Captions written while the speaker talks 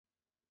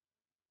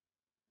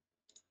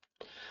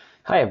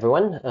Hi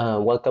everyone,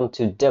 welcome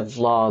to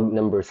devlog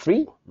number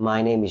 3.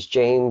 My name is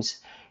James,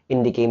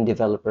 indie game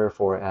developer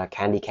for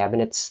Candy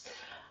Cabinets.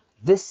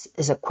 This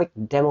is a quick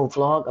demo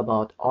vlog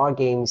about our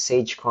game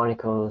Sage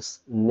Chronicles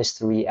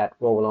Mystery at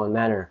Roalon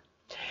Manor.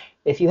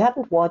 If you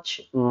haven't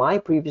watched my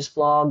previous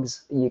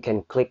vlogs, you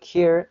can click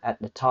here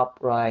at the top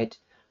right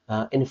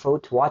info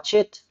to watch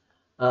it.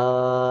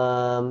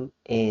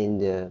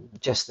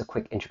 Just a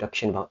quick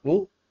introduction about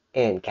me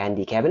and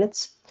Candy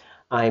Cabinets.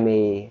 I'm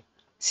a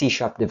C#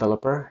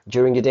 developer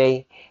during the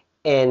day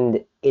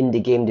and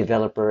indie game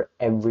developer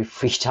every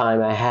free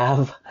time I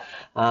have.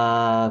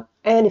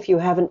 And if you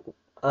haven't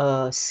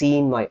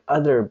seen my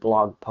other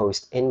blog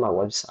post in my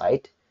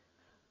website,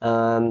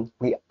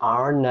 we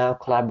are now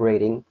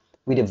collaborating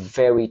with a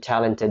very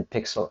talented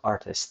pixel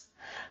artist.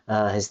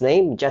 His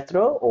name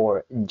Dyethrow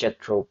or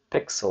Dyethrow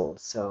PIXEL.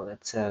 So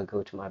let's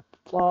go to my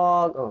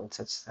blog. Oh,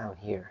 it's down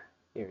here.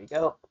 Here we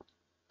go.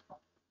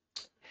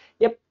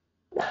 Yep,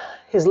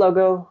 his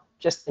logo.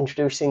 Just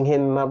introducing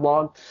him in my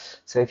blog.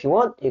 So if you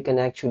want, you can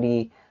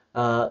actually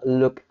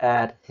look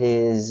at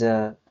his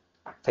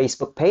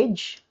Facebook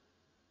page.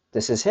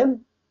 This is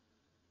him.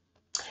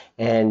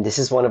 And this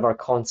is one of our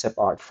concept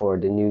art for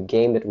the new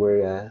game that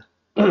we're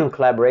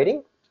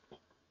collaborating.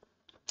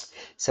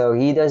 So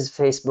he does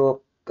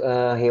Facebook.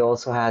 He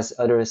also has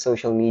other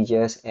social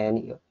medias,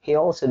 and he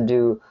also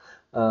do,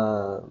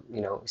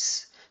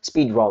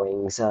 speed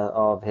drawings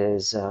of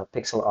his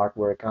pixel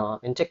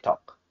artwork in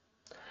TikTok.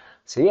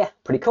 So yeah,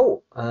 pretty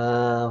cool.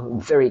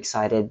 Very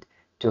excited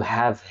to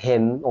have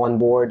him on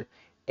board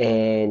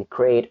and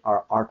create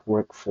our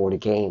artwork for the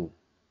game.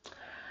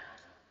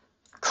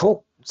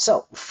 Cool.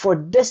 So for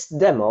this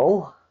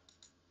demo,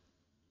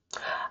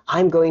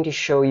 I'm going to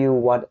show you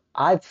what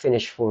I've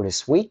finished for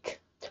this week.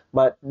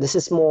 But this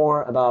is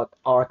more about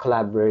our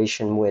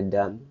collaboration with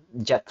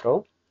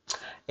Dyethrow,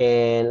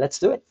 and let's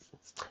do it.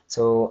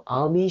 So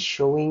I'll be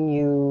showing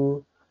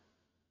you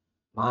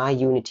my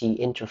Unity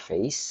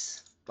interface.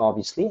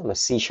 Obviously, I'm a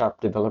C#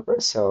 developer,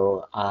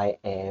 so I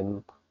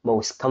am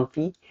most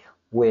comfy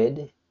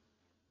with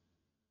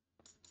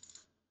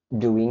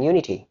doing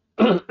Unity.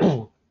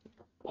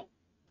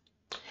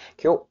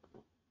 Cool.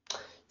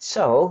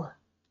 So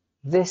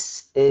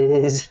this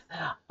is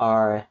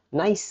our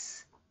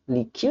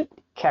nicely cute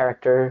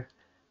character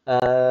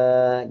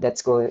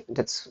that's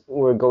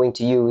we're going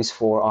to use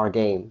for our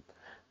game.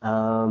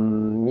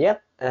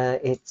 Yep,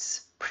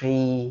 it's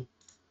pretty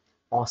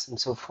awesome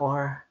so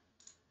far.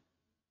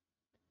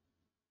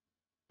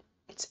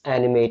 It's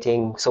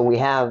animating, so we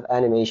have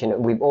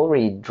animation. We've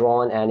already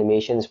drawn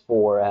animations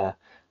for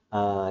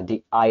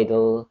the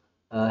idle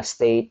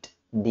state,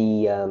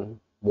 the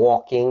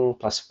walking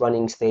plus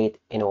running state,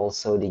 and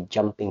also the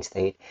jumping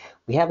state.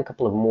 We have a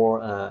couple of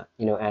more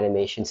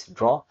animations to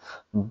draw,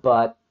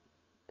 but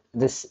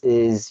this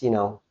is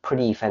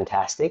pretty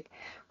fantastic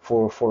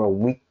for a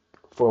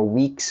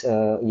week's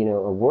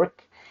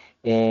work,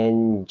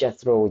 and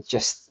Dyethrow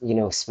just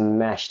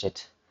smashed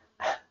it.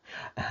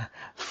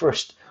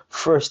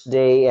 First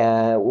day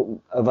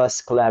of us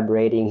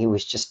collaborating, he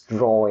was just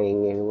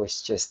drawing and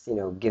was just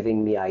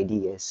giving me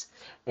ideas,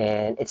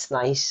 and it's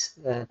nice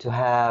to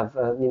have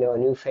a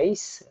new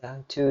face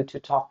to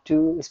talk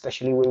to,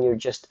 especially when you're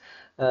just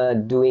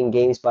doing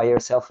games by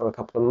yourself for a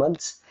couple of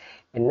months.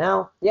 And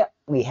now, yeah,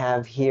 we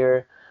have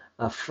here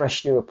a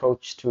fresh new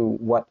approach to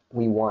what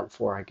we want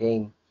for our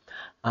game.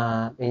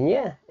 And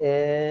yeah,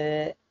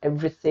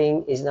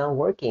 everything is now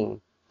working.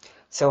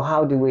 So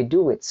how do we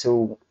do it?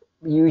 So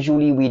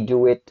usually we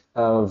do it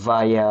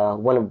via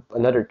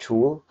another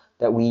tool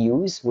that we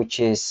use, which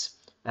is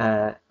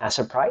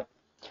Sprite.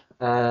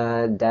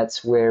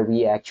 That's where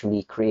we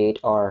actually create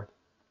our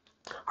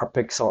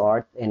pixel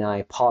art, and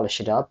I polish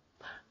it up.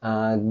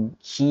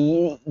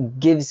 He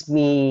gives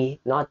me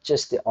not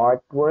just the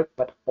artwork,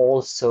 but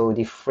also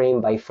the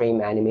frame by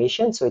frame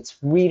animation. So it's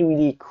really,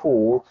 really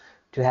cool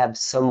to have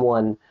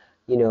someone,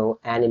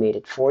 animate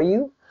it for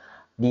you.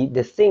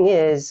 The thing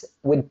is,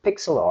 with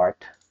pixel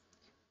art,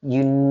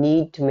 you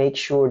need to make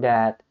sure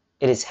that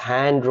it is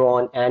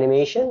hand-drawn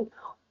animation,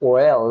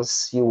 or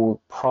else you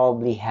will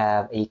probably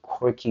have a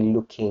quirky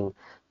looking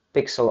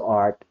pixel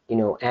art,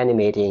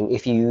 animating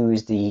if you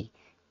use the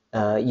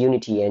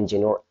Unity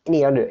engine or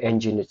any other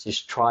engine that's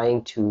just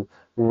trying to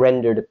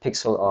render the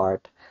pixel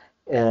art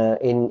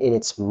in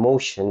its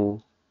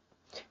motion,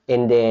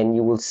 and then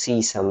you will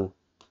see some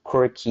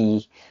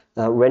quirky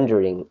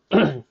rendering.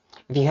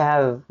 If you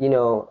have,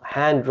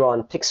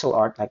 hand-drawn pixel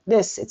art like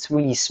this, it's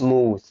really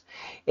smooth,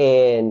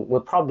 and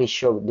we'll probably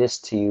show this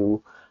to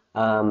you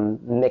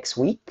next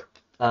week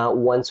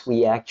once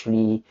we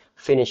actually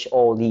finish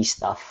all these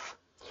stuff.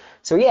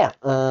 So yeah,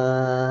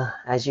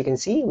 as you can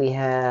see, we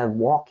have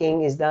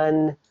walking is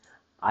done,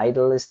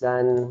 idle is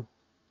done,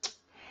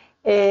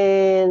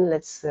 and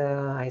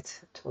I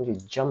told you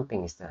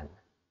jumping is done.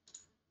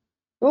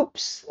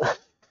 Oops,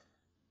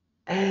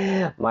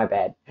 my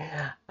bad.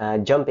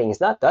 Jumping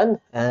is not done.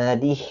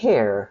 The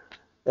hair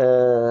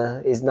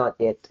is not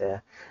yet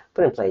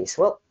put in place.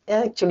 Well,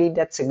 actually,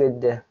 that's a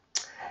good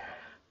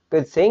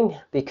Good thing,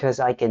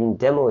 because I can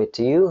demo it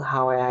to you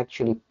how I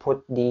actually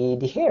put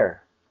the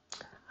hair.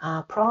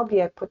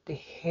 Probably I put the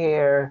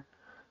hair,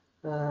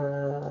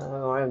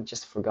 or I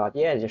just forgot.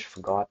 Yeah, I just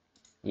forgot.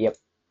 Yep.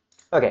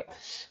 Okay,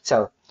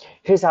 so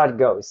here's how it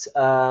goes.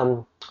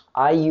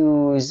 I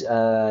use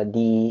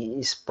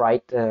the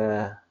Sprite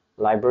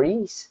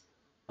libraries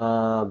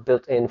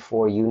built in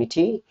for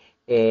Unity,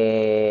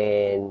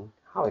 and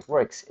how it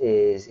works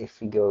is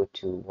if we go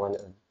to one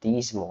of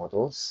these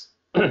models,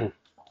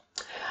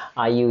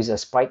 I use a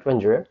Sprite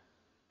renderer,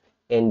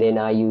 and then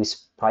I use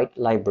Sprite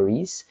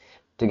libraries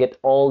to get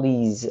all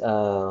these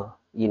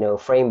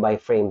frame by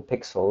frame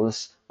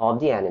pixels of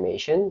the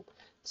animation.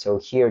 So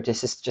here,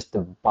 this is just the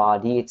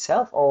body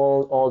itself.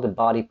 All the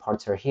body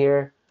parts are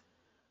here,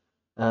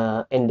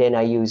 and then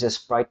I use a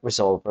sprite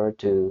resolver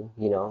to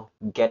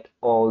get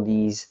all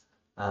these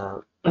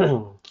uh,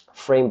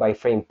 frame by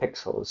frame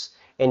pixels,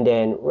 and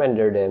then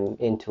render them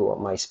into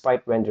my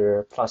sprite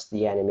renderer plus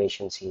the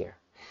animations here.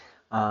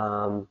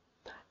 Um,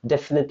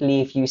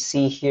 Definitely, if you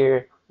see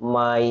here,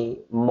 my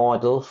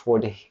model for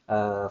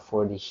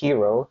the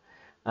hero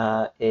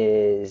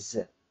is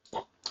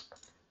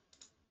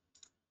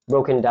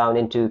broken down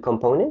into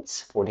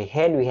components. For the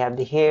head, we have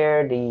the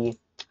hair. The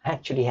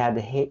actually have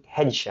the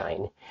head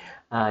shine.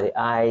 The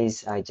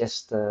eyes, I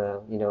just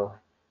want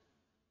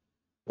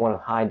to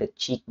hide the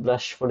cheek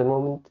blush for the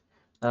moment.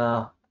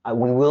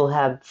 We will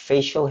have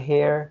facial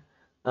hair,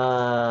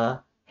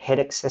 head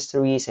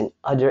accessories, and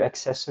other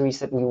accessories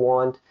that we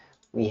want.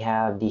 We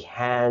have the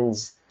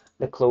hands,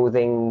 the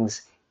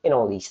clothings, and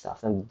all these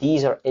stuff. And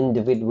these are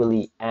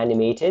individually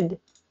animated,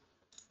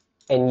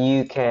 and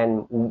you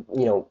can,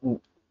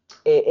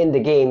 in the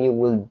game, you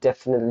will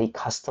definitely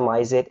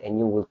customize it, and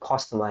you will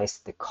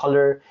customize the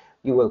color.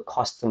 You will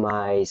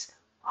customize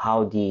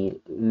how the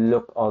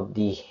look of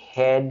the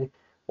head,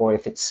 or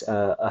if it's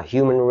a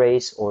human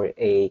race or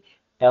a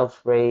elf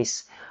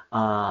race.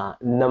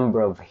 Number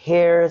of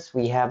hairs.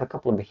 We have a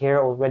couple of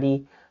hair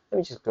already. Let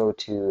me just go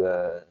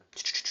to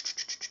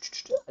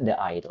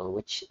the idol,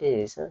 which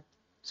is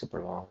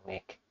super long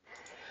neck.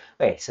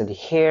 Okay, so the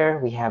hair.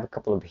 We have a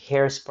couple of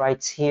hair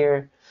sprites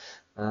here.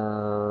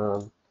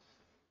 Um,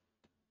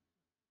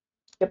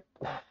 Yep,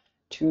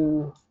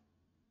 two,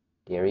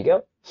 there we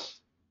go,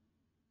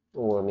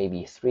 or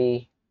maybe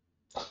three,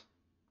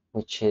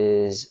 which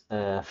is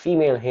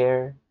female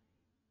hair,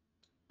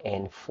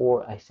 and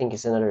four, I think,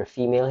 is another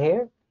female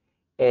hair,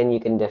 and you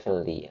can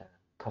definitely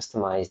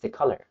customize the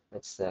color.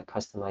 Let's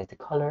customize the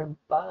color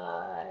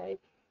by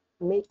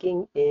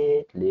making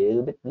it a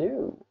little bit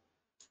blue.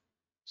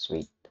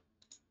 Sweet.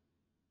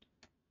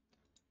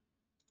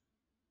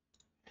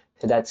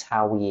 So that's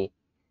how we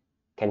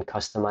can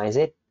customize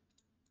it.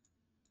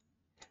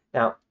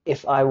 Now,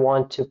 if I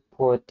want to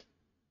put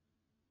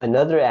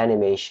another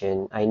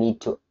animation, I need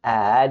to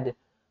add,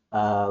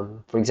 for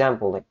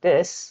example, like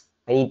this,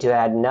 I need to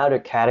add another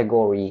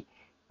category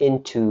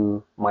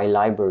into my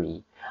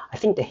library. I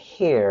think the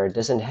hair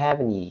doesn't have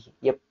any,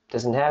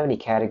 doesn't have any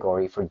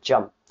category for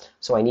jump.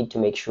 So I need to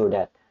make sure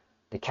that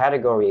the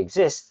category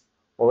exists,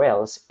 or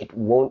else it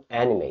won't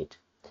animate.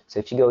 So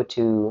if you go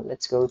to,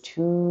 let's go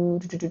to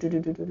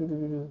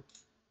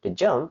the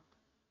jump,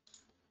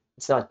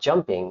 it's not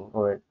jumping,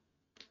 or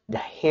the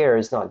hair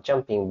is not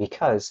jumping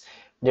because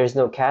there's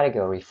no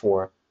category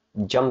for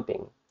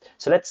jumping.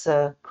 So let's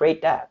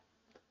create that.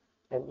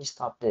 Let me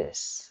stop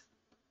this.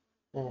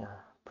 Yeah,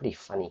 pretty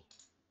funny.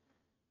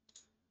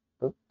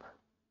 Oop,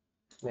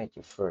 make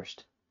you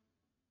first.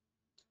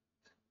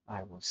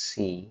 I will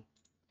see.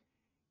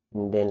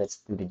 And then let's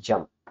do the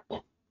jump.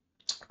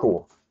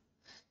 Cool.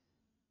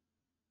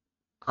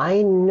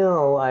 I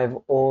know I've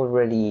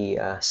already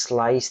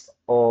sliced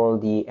all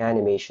the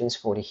animations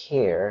for the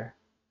hair,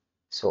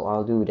 so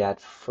I'll do that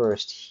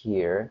first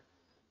here.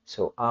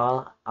 So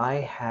I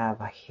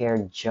have a hair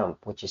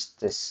jump, which is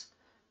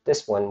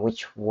this one,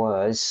 which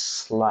was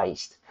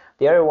sliced.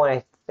 The other one,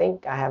 I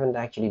think I haven't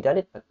actually done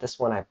it, but this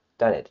one I've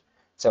done it.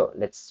 So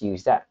let's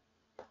use that.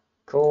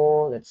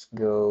 Cool. Let's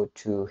go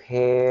to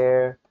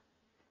hair,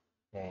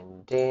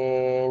 and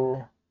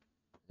then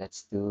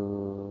let's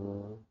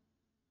do.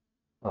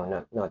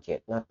 Oh, not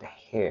yet. Not the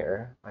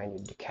hair. I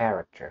need the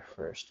character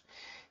first,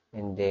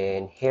 and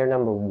then hair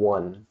number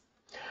one.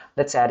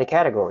 Let's add a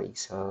category.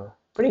 So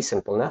pretty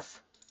simple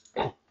enough.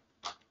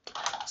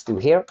 Let's do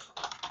hair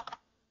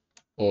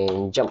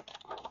and jump.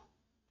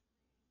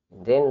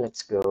 And then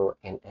let's go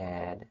and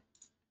add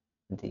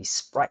the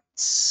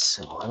sprites.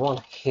 So I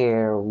want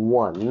hair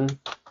one.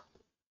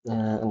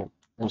 I'm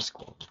just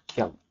going to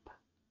jump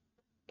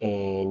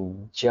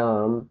and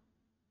jump.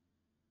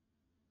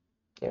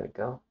 There we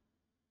go.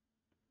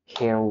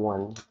 Hair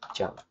one,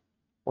 jump.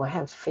 Well, I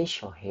have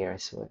facial hair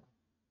as well.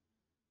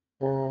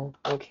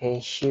 Okay,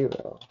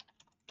 hero.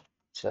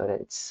 So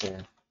that's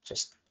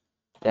just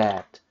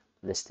that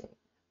listing.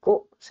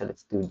 Cool. So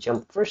let's do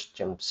jump first.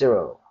 Jump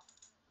 0.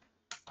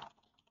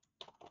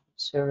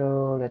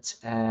 0. Let's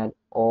add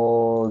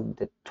all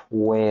the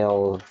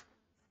 12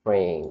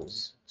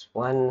 frames. It's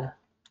 1.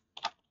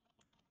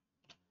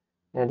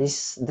 Now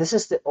this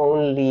is the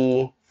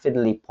only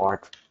fiddly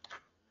part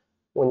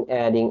when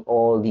adding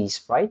all these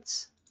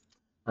sprites.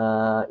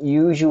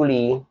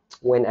 Usually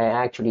when I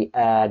actually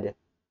add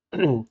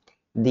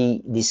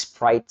the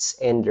sprites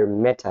and their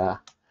meta,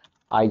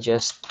 I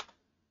just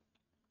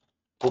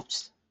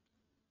oops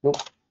nope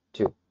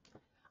two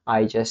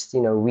I just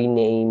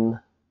rename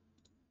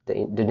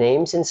the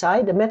names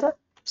inside the meta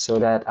so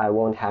that I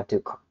won't have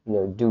to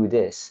do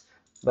this.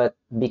 But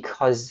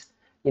because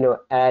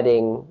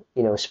adding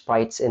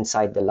sprites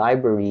inside the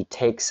library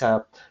takes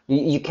up,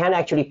 you can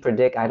actually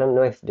predict. I don't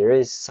know if there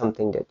is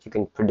something that you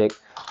can predict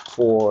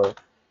for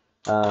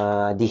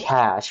the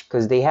hash,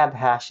 because they have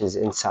hashes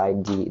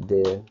inside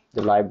the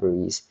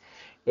libraries,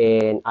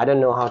 and I don't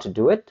know how to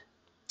do it,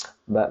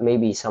 but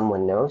maybe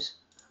someone knows.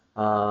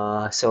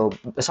 So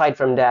aside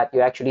from that,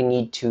 you actually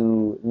need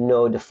to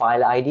know the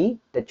file ID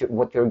that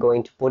what you're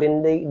going to put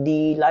in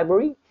the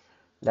library.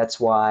 That's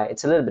why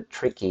it's a little bit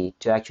tricky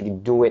to actually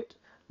do it,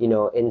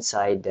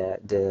 inside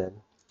the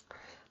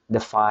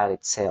file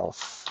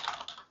itself.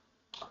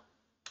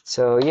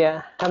 So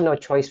yeah, I have no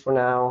choice for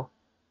now.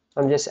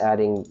 I'm just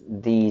adding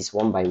these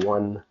one by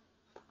one.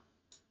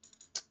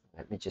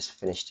 Let me just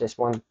finish this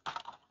one,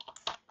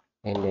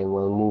 and then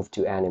we'll move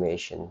to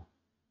animation.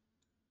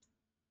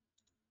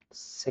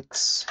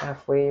 6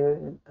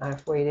 halfway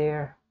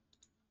there.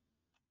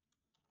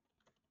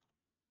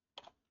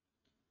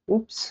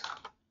 Oops.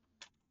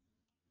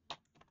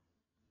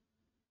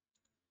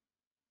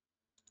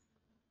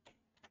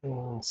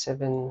 And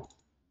 7.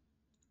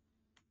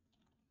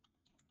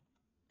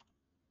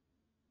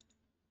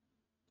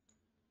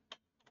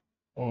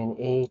 And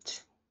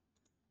 8.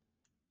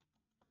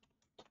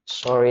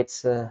 Sorry,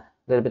 it's a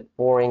little bit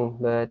boring,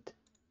 but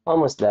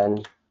almost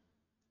done.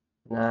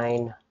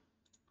 9.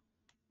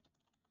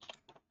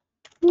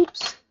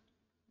 Oops.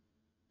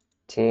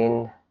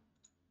 10.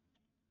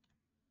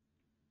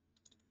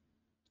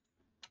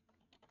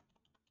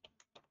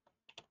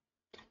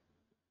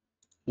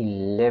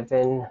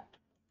 11.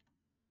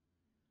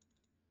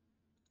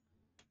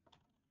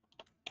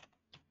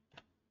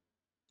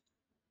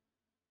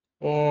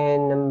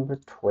 And number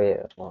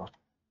 12.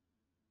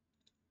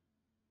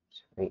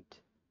 Sweet.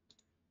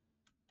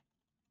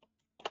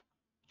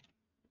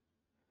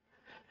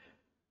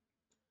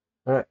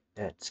 Alright,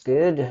 that's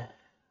good.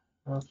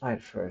 I'll apply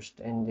it first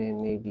and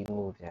then maybe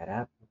move that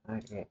up.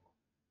 Okay.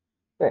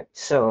 Alright,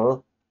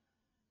 so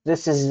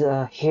this is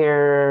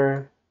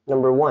hair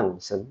number 1.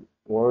 So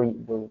we're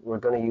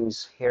going to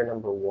use hair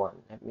number 1.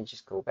 Let me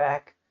just go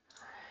back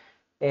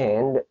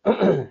and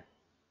let's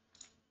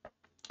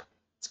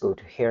go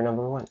to hair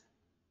number 1.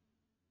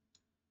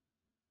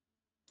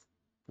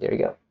 There you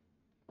go.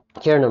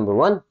 Hair number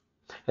 1.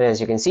 And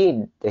as you can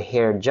see, the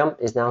hair jump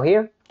is now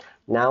here.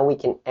 Now we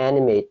can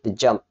animate the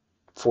jump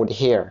for the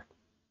hair.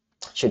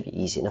 Should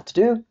be easy enough to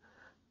do.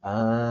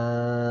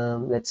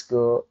 Let's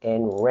go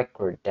and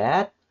record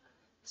that.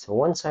 So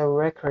once I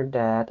record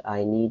that,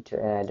 I need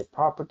to add a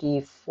property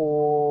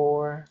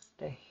for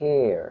the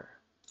hair.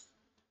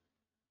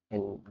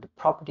 And the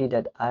property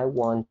that I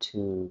want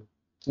to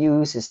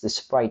use is the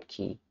sprite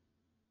key.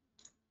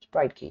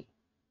 Sprite key.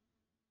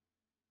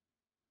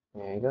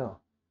 There you go.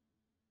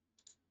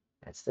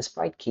 That's the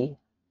sprite key.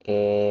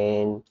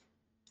 And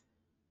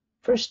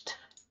first,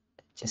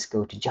 just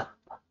go to jump.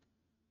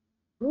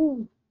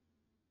 Woo.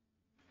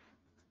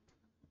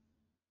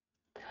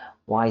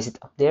 Why is it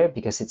up there?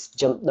 Because it's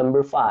jump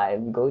number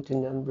 5. Go to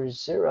number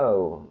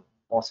 0.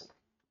 Awesome.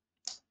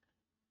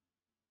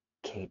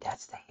 Okay,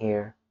 that's the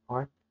hair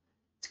part.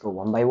 Let's go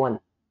one by one.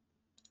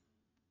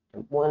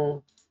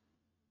 1,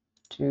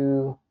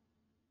 2,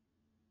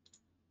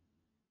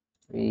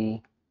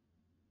 3,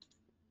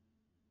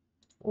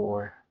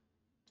 4,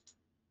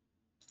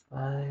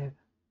 5,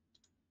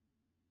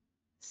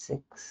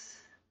 6,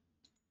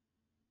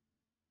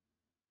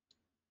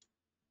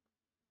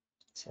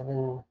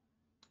 7,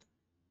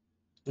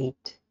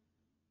 8,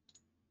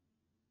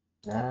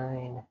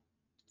 9,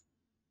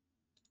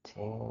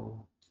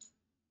 10,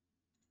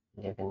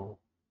 11,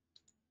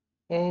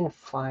 and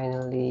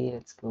finally,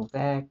 let's go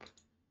back,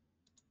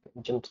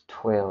 jump to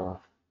 12.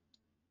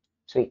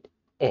 Sweet.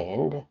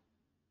 And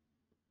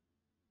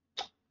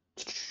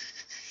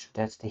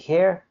that's the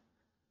hair.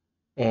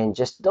 And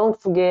just don't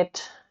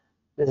forget,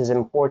 this is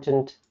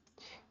important,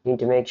 you need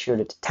to make sure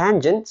that the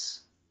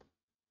tangents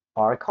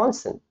are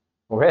constant,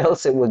 or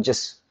else it will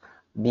just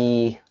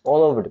be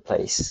all over the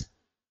place.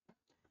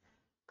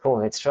 Cool,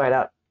 let's try it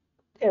out.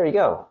 There we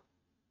go.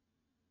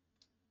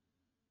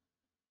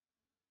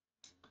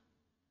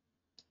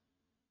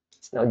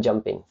 It's now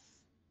jumping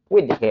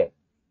with the hair.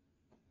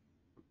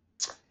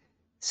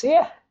 So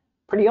yeah,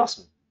 pretty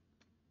awesome.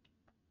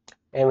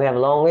 And we have a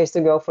long ways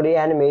to go for the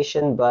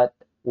animation, but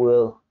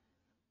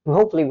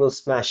hopefully we'll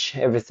smash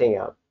everything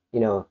out,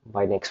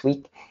 by next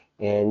week,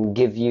 and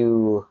give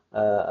you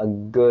a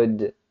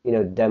good,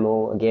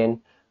 demo again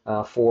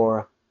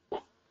for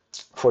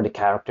the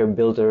character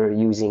builder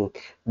using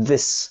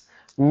this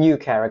new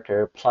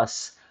character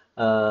plus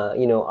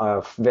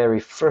our very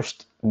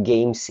first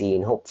game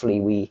scene.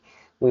 Hopefully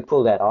we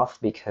pull that off,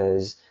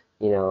 because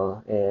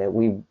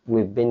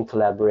We've been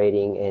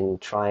collaborating and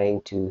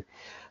trying to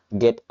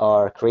get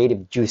our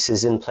creative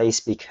juices in place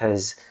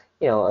because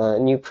a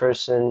new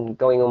person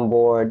going on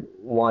board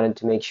wanted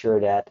to make sure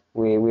that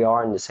we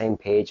are on the same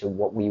page of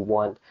what we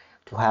want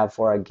to have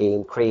for our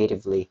game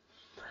creatively.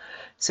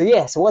 So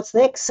yeah, so what's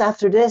next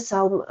after this?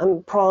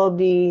 I'm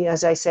probably,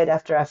 as I said,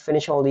 after I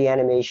finish all the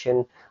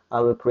animation, I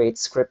will create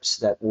scripts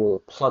that will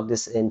plug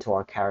this into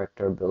our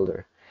character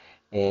builder.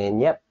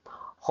 And yep,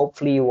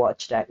 hopefully you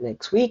watch that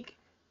next week,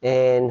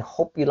 and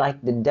hope you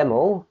like the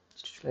demo.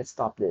 Let's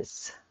stop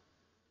this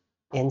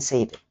and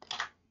save it,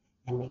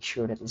 and make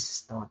sure that this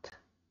is not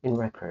in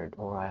record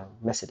or I'll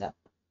mess it up.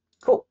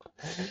 Cool.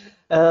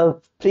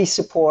 Please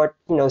support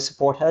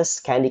us,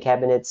 Candy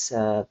Cabinets,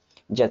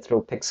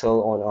 Dyethrow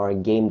PIXEL on our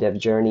game dev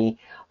journey.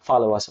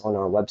 Follow us on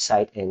our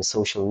website and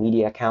social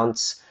media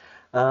accounts.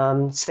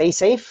 Stay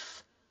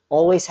safe.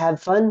 Always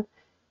have fun.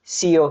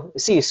 See you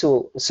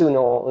soon.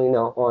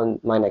 On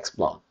my next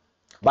blog.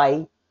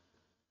 Bye.